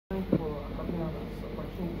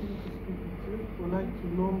would like to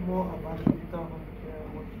know more about Jovita Home Care,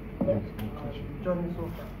 what you do, the journey so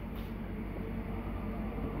far.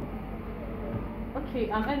 Okay,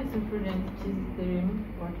 I'm Edison Prudence, which is the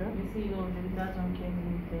CEO of Jovita Home Care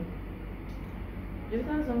Limited.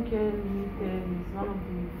 Jovita Home Care Limited is one of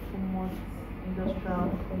the foremost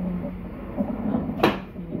industrial cleaning companies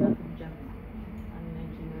in Abuja and in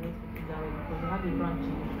Nigeria, because we have a branch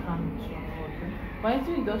in Kano also. We're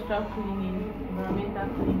into industrial cleaning, environmental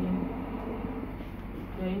cleaning,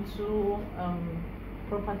 we're into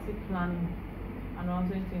property planning, and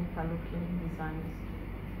also into interlocking designs.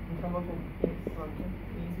 Yes. Okay.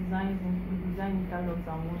 We design interlocks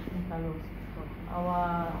and wash interlocks.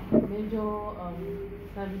 Our major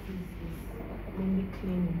services is mainly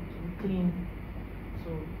cleaning. We clean. So,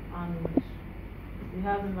 and we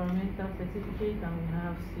have environmental certificate and we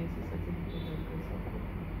have CSC certificate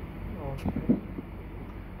also. Okay.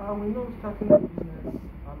 We know starting a business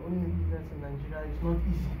and owning a business in Nigeria is not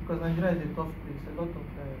easy, because Nigeria is a tough place. A lot of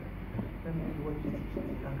it's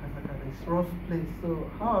a rough place. So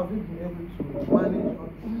how have you been able to manage all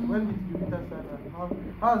this? When did Jovita start, and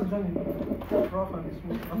how has the journey been? Rough and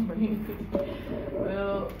smooth aspect?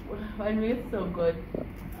 Well, I mean, it's so good.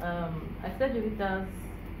 I started Jovita's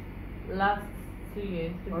last 2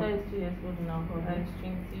 years. Jovita is 2 years old now. That is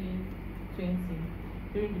 2020,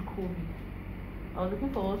 during the COVID. I was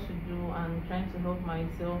looking for what to do and trying to help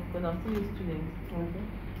myself, because I was still a student. Okay.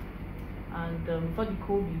 And before the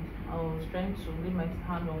COVID, I was trying to lay my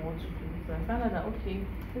hand on what to do. So I found out that, okay,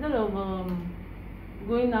 instead of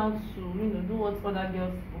going out to do what other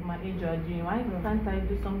girls of my age are doing, why can't I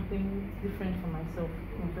do something different for myself?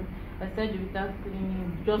 Okay. I started Jovita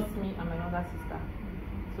cleaning, just me and my younger sister.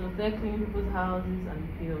 So I started cleaning people's houses and the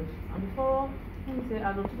fields. And before,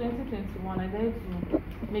 as of 2021, I decided to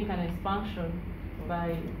make an expansion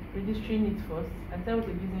by registering it first. I started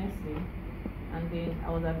with a business name. And then I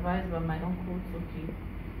was advised by my uncle, okay,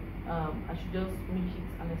 I should just make it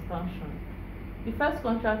an expansion. The first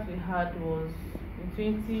contract we had was in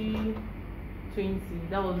 2020.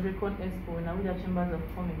 That was Recon Expo in Abuja Chambers of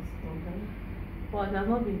Commerce. Okay. But it has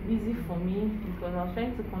not been easy for me, because I was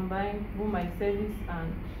trying to combine both my service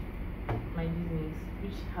and my business,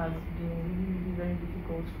 which has been really, really very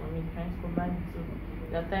difficult for me, trying to combine the two.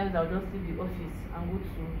 There are times I'll just leave the office and go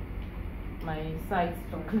to my site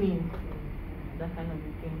to clean. That kind of a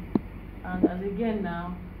thing. And as again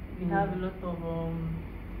now, we have a lot of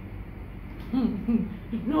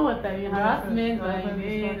you know what I mean, harassment by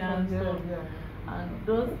men and stuff. And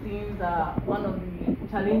those things are one of the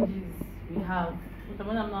challenges we have. So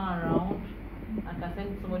when I'm not around, I can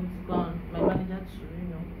send somebody to go on, my manager to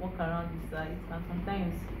walk around the site, and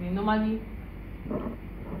sometimes they normally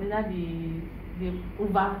whether they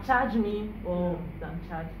overcharge me or than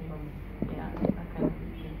charge me. Yeah, that kind of thing.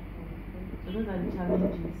 So those are the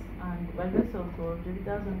challenges, and by the grace of God,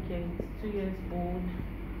 Jovita Home Care is 2 years old,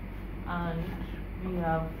 and we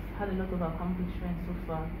have had a lot of accomplishments so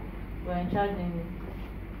far. We're in charge in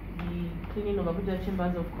the cleaning of Abuja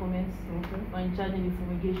Chambers of Commerce. Okay. We're in charge in the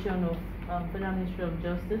fumigation of Federal Ministry of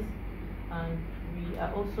Justice, and we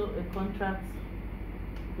are also a contract.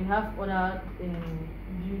 We have other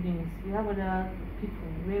buildings, we have other people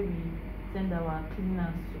where we send our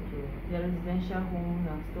cleaners to their residential homes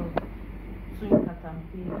and stuff. In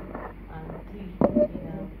Katampe and 3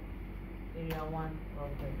 in area 1.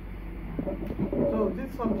 Okay. So is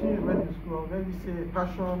this something you read in school, or maybe say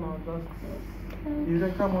passion, or just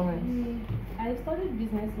eureka moment? I studied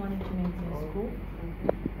business management in school.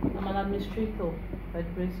 I'm an administrator by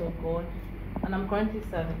the grace of God, and I'm currently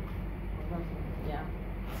serving. Yeah.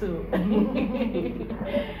 So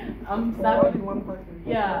I'm serving.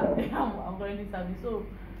 Yeah, I'm currently serving. So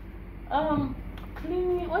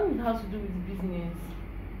cleaning, when it has to do with business,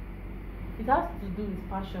 it has to do with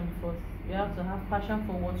passion first. You have to have passion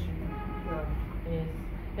for what you do. Yeah. Yes.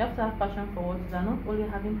 You have to have passion for what you do, and not only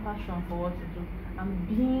having passion for what you do, and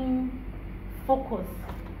being focused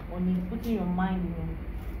on it, putting your mind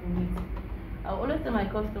in it. I always tell my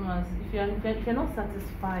customers, if you're not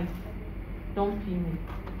satisfied, don't pay me.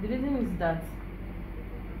 The reason is that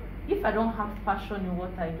if I don't have passion in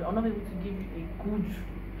what I do, I'll not be able to give you a good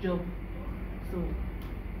job. So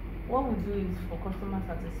what we do is for customer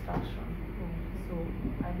satisfaction. So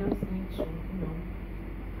I just need to,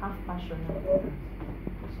 have passion.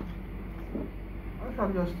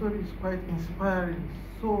 Actually, your story is quite inspiring.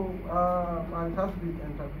 So, and it has to do with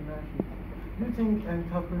entrepreneurship. Do you think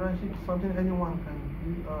entrepreneurship is something anyone can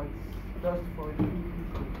do, or it's just for a few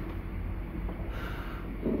people?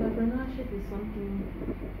 Entrepreneurship is something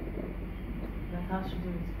that has to do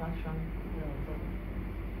with passion. Yeah,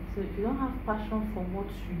 So if you don't have passion for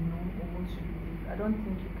what you know or what you believe, I don't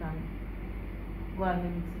think you can go ahead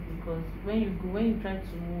with it, because when you try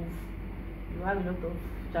to move, you have a lot of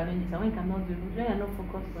challenges, and when you cannot do it, when you're not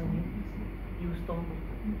focused on it, you stumble.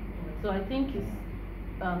 So I think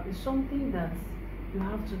it's something that you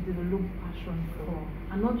have to develop passion for,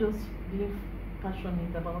 and not just being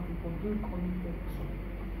passionate about it, but being committed to it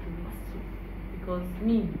too. Because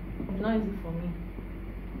it's not easy for me.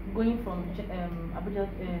 Going from Abuja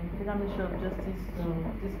Federal Ministry of Justice to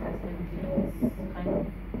this place every day is kind of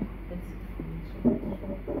hectic for me. So,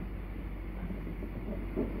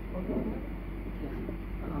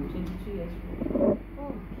 I'm 22 years old.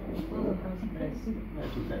 Oh,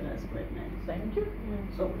 that's quite nice. Thank you.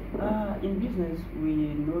 So, in business, we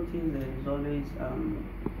notice there's always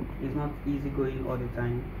it's not easy going all the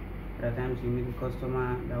time. There are times you meet a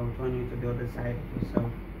customer that will turn you to the other side of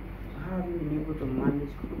yourself. How have you been able to manage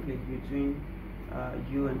conflict between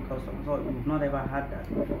you and customers? Or you've not ever had that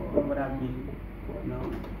before? What have been,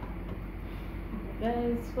 There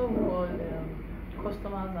is so-called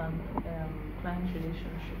customers and client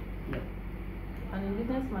relationship. Yeah. And in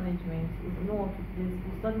business management, we know what it is.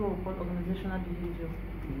 We study what we call organizational behavior.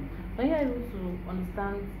 When you're able to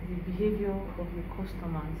understand the behavior of your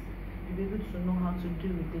customers, you'll be able to know how to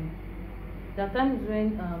deal with them. There are times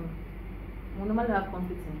when we normally have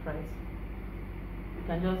conflicts in price. You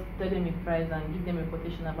can just tell them a price and give them a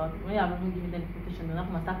quotation about it. When you have even given them a quotation, they're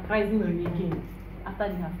not going to start pricing you again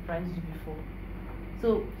after they have priced you before.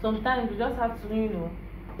 So sometimes you just have to,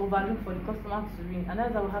 overlook for the customer to win, and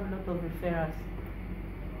that's how we have a lot of referrals.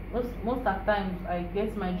 Most of the times I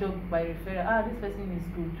get my job by referral. This person is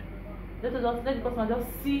good. Let the customer just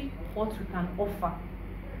see what we can offer.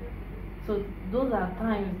 So those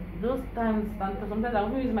times, and sometimes I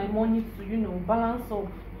will use my money to, balance up,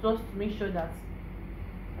 just to make sure that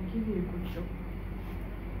I give you a good job.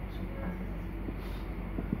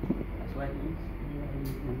 That's why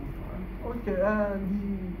Okay, the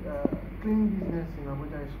cleaning business in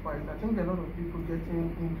Abuja is quite, I think a lot of people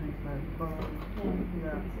getting into it now.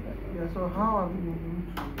 So how have you been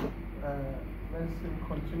able to, let's say,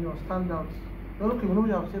 continue or stand out? Okay, we know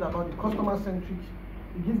you have said about the customer centric,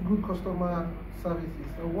 you give good customer services.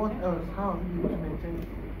 So what else? How have you been able to maintain it?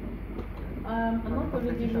 I'm not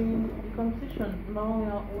only giving the competition.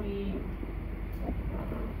 Now we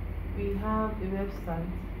have a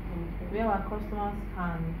website where our customers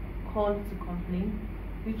can call to complain,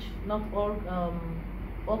 which not all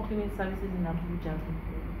cleaning services in Abuja do.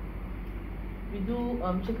 We do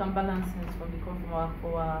check and balances for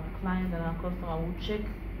our client and our customer.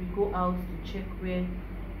 We go out to check where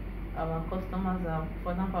our customers are.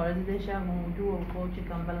 For example, our residential home, we do what we call check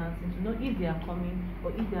and balancing to know if they are coming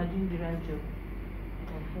or if they are doing the right job.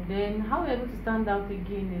 Then how we're able to stand out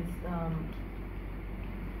again is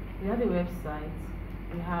we have a website.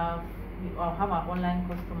 We have our online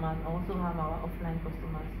customers and also have our offline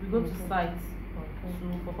customers. We go to sites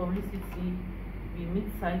for publicity. We meet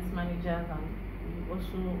site managers, and we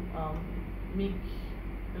also make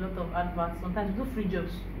a lot of adverts. Sometimes we do free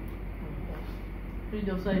jobs. Free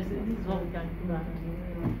jobs, so I say this is what we can do.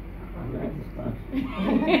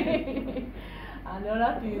 And the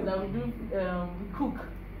other thing is that we cook.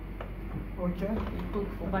 Okay. We cook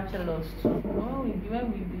for bachelors too. When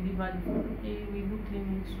we deliver the food, we do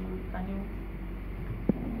cleaning too.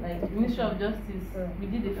 Like Ministry of Justice, we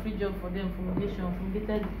did a free job for them,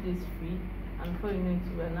 fumigated the place free, and before you know it,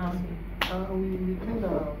 we're now here. We cleaned the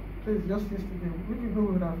place just yesterday. Which people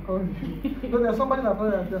would have called you? So there's somebody that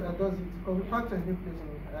does it, because we packed a new place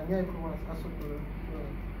and here everyone's asked to.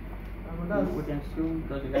 We can still,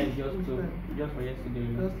 because the guy is just for yesterday.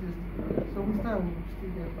 Just yesterday. So with time we'll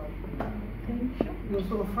still get back. Thank you.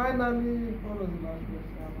 So finally, what was the last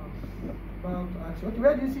question about action? Okay,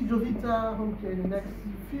 where do you see Jovita Home Care in the next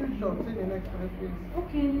future, say the next 5 years?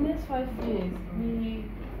 Okay, in the next 5 years,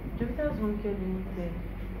 Jovita's Home Care Limited,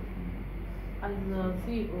 as the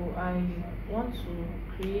CEO, I want to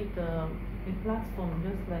create a platform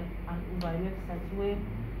just like an Uber website where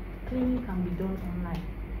cleaning can be done online.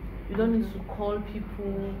 You don't need to call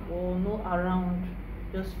people or know around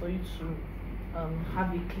just for you to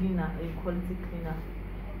have a cleaner, a quality cleaner.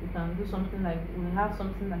 You can do something like, we have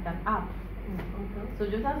something like an app. So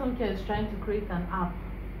Jovita Home Care is trying to create an app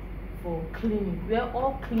for cleaning where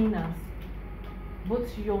all cleaners,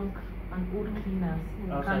 both young and old cleaners,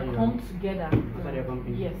 can come together.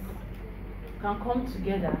 Yes, can come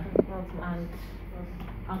together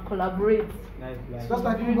and collaborate. Just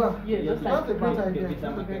like Uber. Yeah, just like that's a great idea.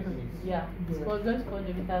 Yeah, it's called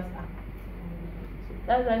Jovita's app.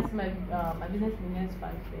 That's why it's my business in the next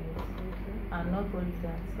 5 years. And not only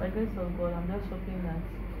that, by grace of God, I'm just hoping that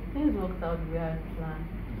nothing's worked out the way I planned.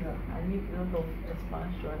 Yeah. I need a lot of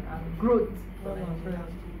expansion and growth for Well, my Nigeria.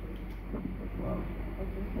 friends. Wow.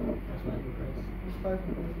 Okay. That's my advice. It's quite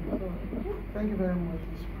impressive. So, thank you very much.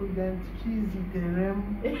 It's prudent. Cheesy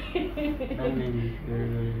terem. That name is very,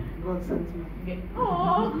 very. God sent me.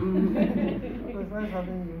 Oh, It was nice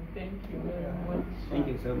having you. thank you very Yeah. much. Thank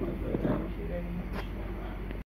you so much for your time. Thank you very much.